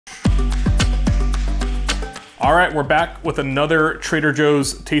All right, we're back with another Trader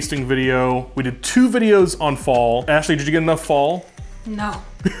Joe's tasting video. We did 2 videos on fall. Ashley, did you get enough fall? No.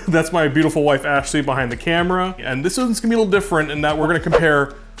 That's my beautiful wife, Ashley, behind the camera. And this one's gonna be a little different in that we're gonna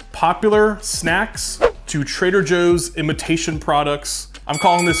compare popular snacks to Trader Joe's imitation products. I'm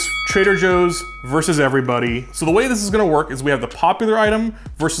calling this Trader Joe's versus everybody. So the way this is gonna work is we have the popular item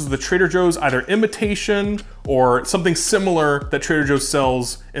versus the Trader Joe's either imitation or something similar that Trader Joe's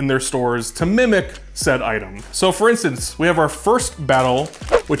sells in their stores to mimic said item. So for instance, we have our first battle,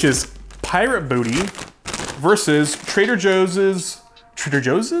 which is Pirate Booty versus Trader Joe's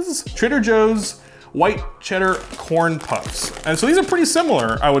white cheddar corn puffs. And so these are pretty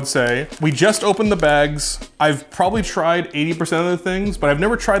similar, I would say. We just opened the bags. I've probably tried 80% of the things, but I've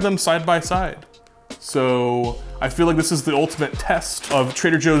never tried them side by side. So I feel like this is the ultimate test of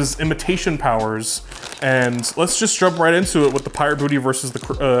Trader Joe's imitation powers. And let's just jump right into it with the Pirate Booty versus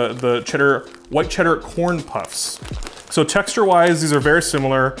the white cheddar corn puffs. So texture-wise, these are very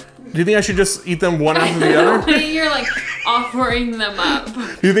similar. Do you think I should just eat them one after the other? You're like offering them up.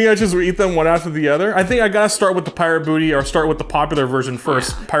 Do you think I should just eat them one after the other? I think I gotta start with the Pirate Booty or start with the popular version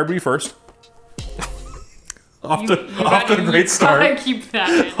first. Yeah. Pirate Booty first. off to a great start. Keep that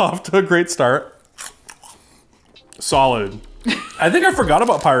in. Off to a great start. Solid. I think I forgot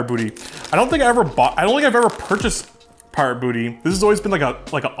about Pirate Booty. I don't think I've ever purchased Pirate Booty. This has always been like an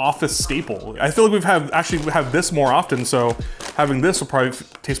office staple. I feel like we have this more often, so having this will probably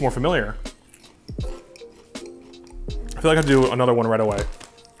taste more familiar. I feel like I have to do another one right away.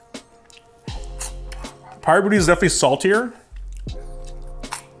 Pirate Booty is definitely saltier.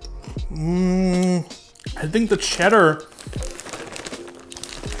 I think the cheddar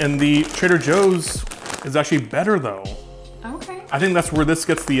and the Trader Joe's is actually better though. Okay. I think that's where this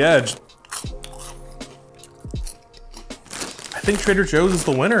gets the edge. I think Trader Joe's is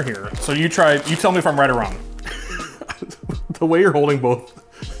the winner here. So you tell me if I'm right or wrong. The way you're holding both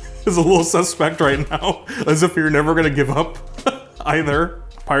is a little suspect right now, as if you're never gonna give up either.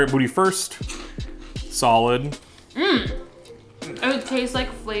 Pirate Booty first, solid. It tastes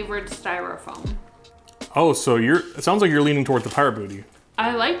like flavored styrofoam. Oh, so it sounds like you're leaning towards the Pirate Booty.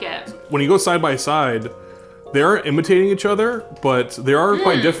 I like it. When you go side by side, they are imitating each other, but they are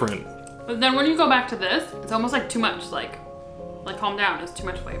quite different. But then when you go back to this, it's almost like too much, like calm down, it's too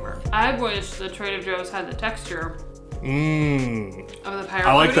much flavor. I wish the Trader Joe's had the texture of the Pirate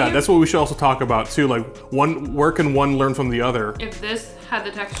I like Booty. that. That's what we should also talk about too. Like where can one learn from the other? If this had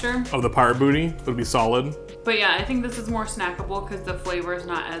the texture of the Pirate Booty, it would be solid. But yeah, I think this is more snackable because the flavor is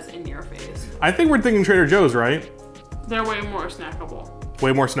not as in your face. I think we're thinking Trader Joe's, right? They're way more snackable.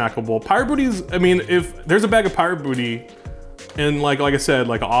 Way more snackable. Pirate Booty's, I mean, if there's a bag of Pirate Booty in like I said,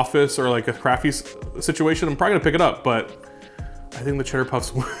 like an office or like a crafty situation, I'm probably gonna pick it up, but I think the cheddar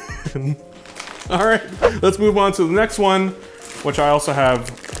puffs win. All right, let's move on to the next one, which I also have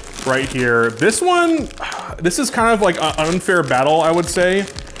right here. This one, this is kind of like an unfair battle, I would say.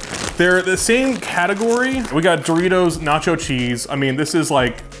 They're the same category. We got Doritos Nacho Cheese. I mean, this is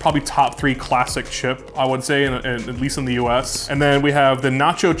like probably top 3 classic chip, I would say, at least in the US. And then we have the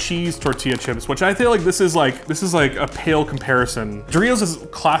Nacho Cheese tortilla chips, which I feel like this is like a pale comparison. Doritos is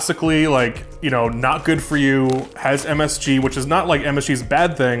classically like, you know, not good for you, has MSG, which is not like MSG's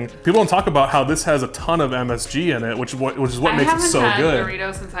bad thing. People don't talk about how this has a ton of MSG in it, which is what makes it so good. I haven't had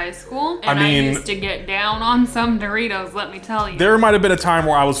Doritos since high school, and I used to get down on some Doritos, let me tell you. There might have been a time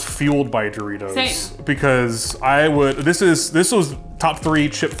where I was fueled by Doritos. Same. Because this was top 3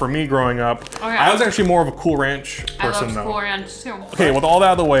 chip for me growing up. Okay, I was actually more of a Cool Ranch person though. I love Cool Ranch too. Okay, with all that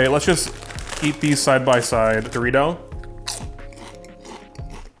out of the way, let's just eat these side by side. Dorito.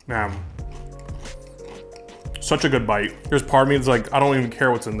 Man. Such a good bite. There's part of me that's like, I don't even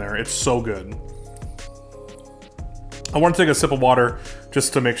care what's in there. It's so good. I want to take a sip of water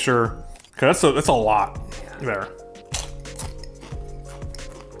just to make sure, because that's a lot there.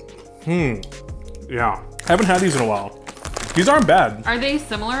 Yeah. I haven't had these in a while. These aren't bad. Are they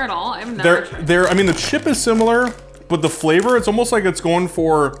similar at all? I've never tried. I mean, the chip is similar, but the flavor, it's almost like it's going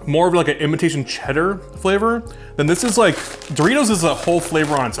for more of like an imitation cheddar flavor. Then this is like, Doritos is a whole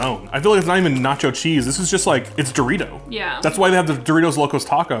flavor on its own. I feel like it's not even nacho cheese. This is just like, it's Dorito. Yeah. That's why they have the Doritos Locos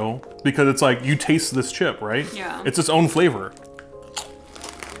Taco, because it's like, you taste this chip, right? Yeah. It's its own flavor.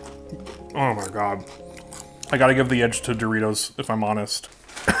 Oh my God. I gotta give the edge to Doritos, if I'm honest.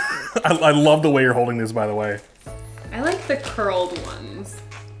 I love the way you're holding these, by the way. I like the curled ones.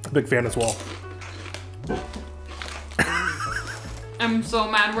 Big fan as well. I'm so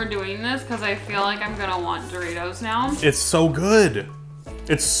mad we're doing this because I feel like I'm gonna want Doritos now. It's so good.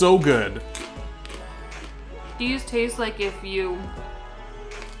 It's so good. These taste like if you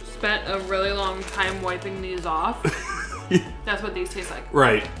spent a really long time wiping these off. That's what these taste like.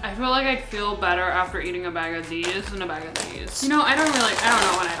 Right. I feel like I'd feel better after eating a bag of these than a bag of these. You know, I don't know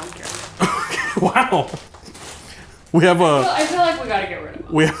and I don't care. Wow. We have I feel like we gotta get rid of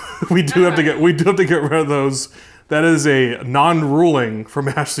them. we do have to get rid of those. That is a non-ruling from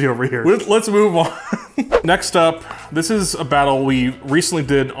Ashley over here. Let's move on. Next up, this is a battle we recently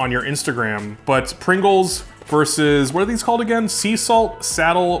did on your Instagram, but Pringles versus, what are these called again? Sea salt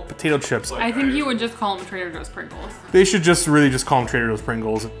saddle potato chips. I think you would just call them Trader Joe's Pringles. They should really just call them Trader Joe's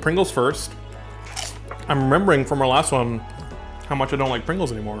Pringles. Pringles first. I'm remembering from our last one how much I don't like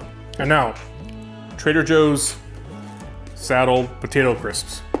Pringles anymore. And now, Trader Joe's saddle potato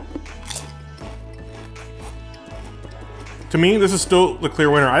crisps. To me, this is still the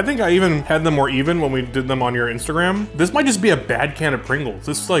clear winner. I think I even had them more even when we did them on your Instagram. This might just be a bad can of Pringles.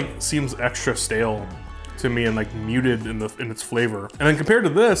 This like seems extra stale to me and like muted in its flavor. And then compared to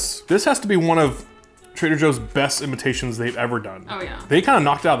this has to be one of Trader Joe's best imitations they've ever done. Oh yeah. They kind of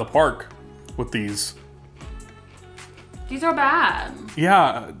knocked it out of the park with these. These are bad.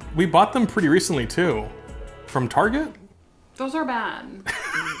 Yeah, we bought them pretty recently too. From Target? Those are bad.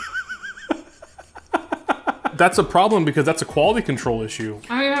 That's a problem because that's a quality control issue.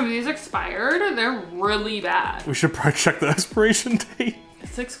 I mean, have these expired? They're really bad. We should probably check the expiration date.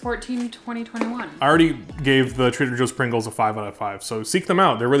 6/14/2021. I already gave the Trader Joe's Pringles a 5 out of 5, so seek them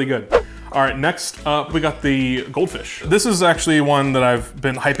out. They're really good. All right, next up, we got the Goldfish. This is actually one that I've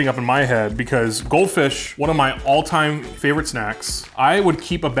been hyping up in my head because Goldfish, one of my all-time favorite snacks. I would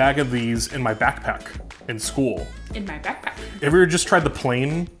keep a bag of these in my backpack in school. In my backpack. Have you ever just tried the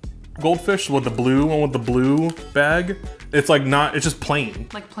plain Goldfish with the blue one with the blue bag? It's like not, it's just plain.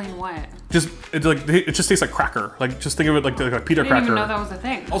 Like plain what? It just tastes like cracker. Like just think of it like a pita cracker. I didn't even know that was a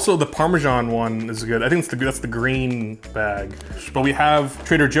thing. Also the Parmesan one is good. I think that's the green bag. But we have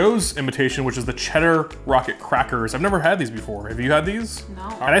Trader Joe's imitation, which is the Cheddar Rocket Crackers. I've never had these before. Have you had these? No.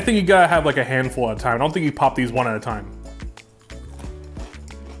 And I think you gotta have like a handful at a time. I don't think you pop these one at a time.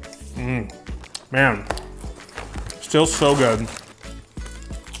 Man, still so good.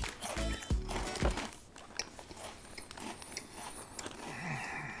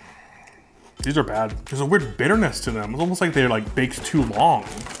 These are bad. There's a weird bitterness to them. It's almost like they're like baked too long. I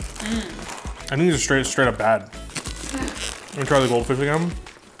think these are straight up bad. Let me try the Goldfish again.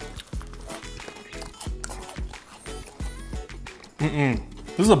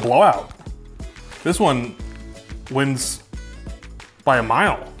 This is a blowout. This one wins by a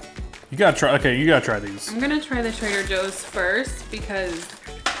mile. You gotta try. Okay, you gotta try these. I'm gonna try the Trader Joe's first because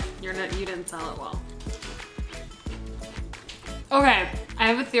you didn't sell it well. Okay, I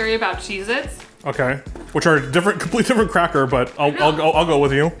have a theory about Cheez-Its. Okay, which are completely different cracker, but I'll go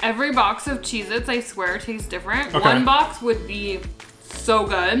with you. Every box of Cheez-Its, I swear, tastes different. Okay. One box would be so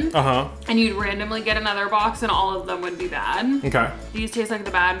good. Uh-huh. And you'd randomly get another box and all of them would be bad. Okay. These taste like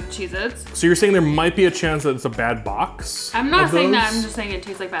the bad Cheez-Its. So you're saying there might be a chance that it's a bad box? I'm not saying that, I'm just saying it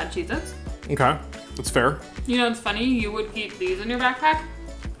tastes like bad Cheez-Its. Okay, that's fair. You know, it's funny, you would keep these in your backpack.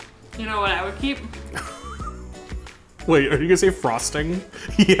 You know what I would keep? Wait, are you gonna say frosting?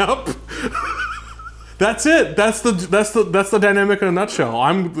 Yep. That's it. That's the dynamic in a nutshell.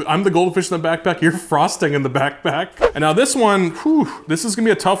 I'm the Goldfish in the backpack. You're frosting in the backpack. And now this one, this is gonna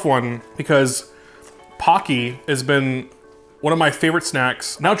be a tough one because Pocky has been one of my favorite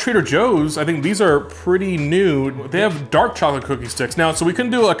snacks. Now Trader Joe's, I think these are pretty new. They have dark chocolate cookie sticks. Now, so we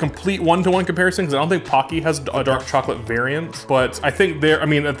couldn't do a complete one-to-one comparison because I don't think Pocky has a dark chocolate variant, but I think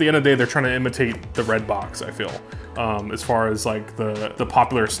at the end of the day, they're trying to imitate the red box, I feel. As far as like the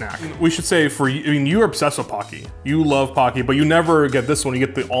popular snack. We should say you're obsessed with Pocky. You love Pocky, but you never get this one. You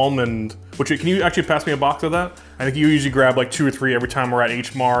get the almond, can you actually pass me a box of that? I think you usually grab like 2 or 3 every time we're at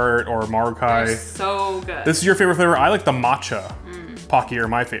H Mart or Marukai. They're so good. This is your favorite flavor? I like the matcha. Pocky are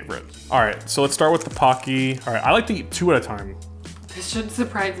my favorite. All right, so let's start with the Pocky. All right, I like to eat 2 at a time. This should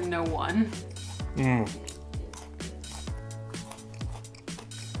surprise no one.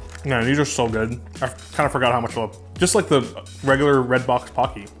 Man, these are so good. I kind of forgot how much I love. Just like the regular red box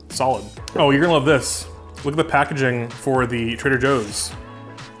Pocky, solid. Oh, you're gonna love this. Look at the packaging for the Trader Joe's.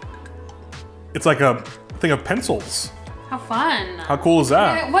 It's like a thing of pencils. How fun. How cool is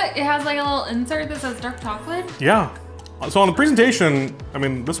that? What, it has like a little insert that says dark chocolate? Yeah. So on the presentation, I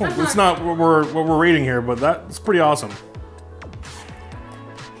mean, this one, it's not what we're rating here, but that's pretty awesome.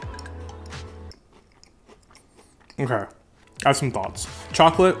 Okay, I have some thoughts.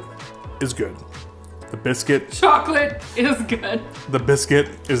 Chocolate is good. The biscuit. Chocolate is good. The biscuit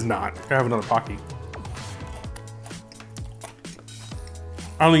is not. I have another Pocky.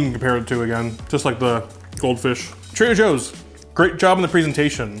 I don't think you can compare the two again. Just like the Goldfish. Trader Joe's, Great job in the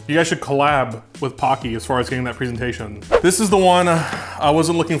presentation. You guys should collab with Pocky as far as getting that presentation. This is the one I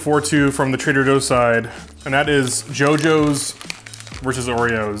wasn't looking forward to from the Trader Joe's side, and that is JoJo's versus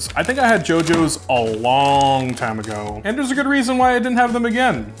Oreos. I think I had JoJo's a long time ago, and there's a good reason why I didn't have them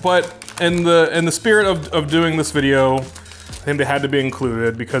again. But in the spirit of doing this video, I think they had to be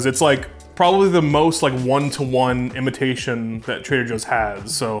included because it's like probably the most like one-to-one imitation that Trader Joe's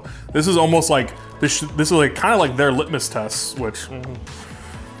has. So this is almost like, this is like kind of like their litmus test, which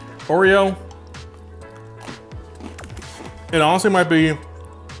Oreo, it honestly might be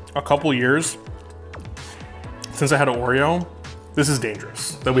a couple years since I had an Oreo. This is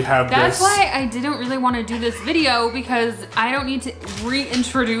dangerous that we have That's this. why I didn't really want to do this video, because I don't need to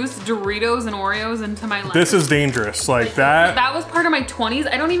reintroduce Doritos and Oreos into my life. This is dangerous, like that. That was part of my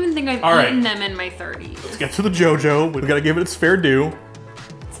 20s. I don't even think I've eaten them in my 30s. Let's get to the JoJo. We've got to give it its fair due.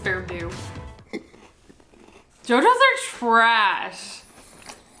 It's fair due. JoJo's are trash.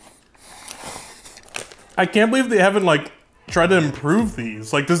 I can't believe they haven't like tried to improve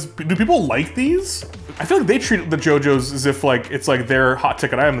these. Like, do people like these? I feel like they treat the JoJo's as if like it's like their hot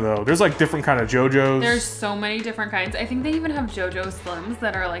ticket item though. There's like different kind of JoJo's. There's so many different kinds. I think they even have JoJo Slims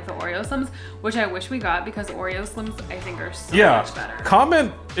that are like the Oreo Slims, which I wish we got because Oreo Slims I think are so much better.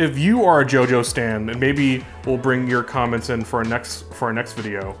 Comment if you are a JoJo stan, and maybe we'll bring your comments in for our next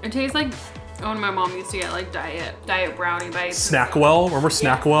video. It tastes like when my mom used to get like diet brownie bites. Snackwell, remember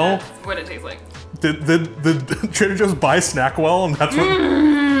Snackwell? That's what it tastes like. Did Trader Joe's buy Snackwell, and that's what?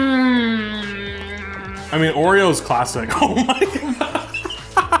 I mean, Oreo's classic. Oh my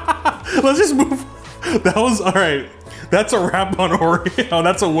god! Let's just move. That was all right. That's a wrap on Oreo.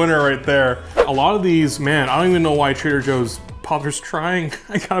 That's a winner right there. A lot of these, man, I don't even know why Trader Joe's bothers trying.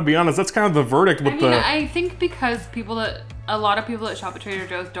 I gotta be honest. That's kind of the verdict with I think because a lot of people that shop at Trader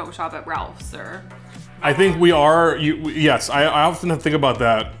Joe's don't shop at Ralph's or. I think we are. Yes, I often think about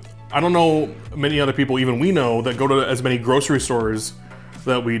that. I don't know many other people, even we know, that go to as many grocery stores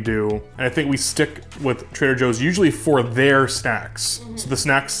that we do. And I think we stick with Trader Joe's usually for their snacks. So the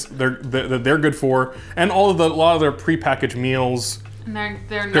snacks they're good for, and a lot of their prepackaged meals, and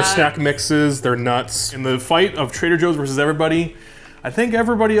their snack mixes, their nuts. In the fight of Trader Joe's versus everybody, I think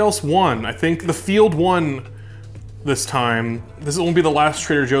everybody else won. I think the field won this time. This won't be the last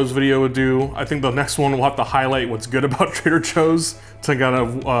Trader Joe's video we'll do. I think the next one we'll have to highlight what's good about Trader Joe's to kind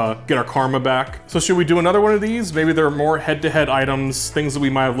of get our karma back. So should we do another one of these? Maybe there are more head-to-head items, things that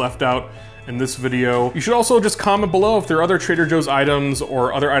we might have left out in this video. You should also just comment below if there are other Trader Joe's items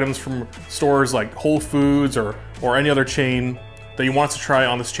or other items from stores like Whole Foods or any other chain that you want us to try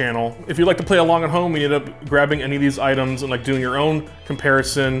on this channel. If you'd like to play along at home, we end up grabbing any of these items and like doing your own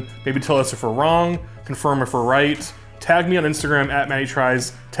comparison, maybe tell us if we're wrong, confirm if we're right. Tag me on Instagram at Matty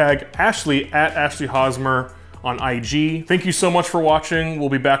Tries, tag Ashley at Ashley Hosmer on IG. Thank you so much for watching. We'll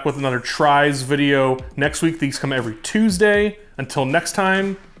be back with another Tries video next week. These come every Tuesday. Until next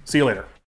time, see you later.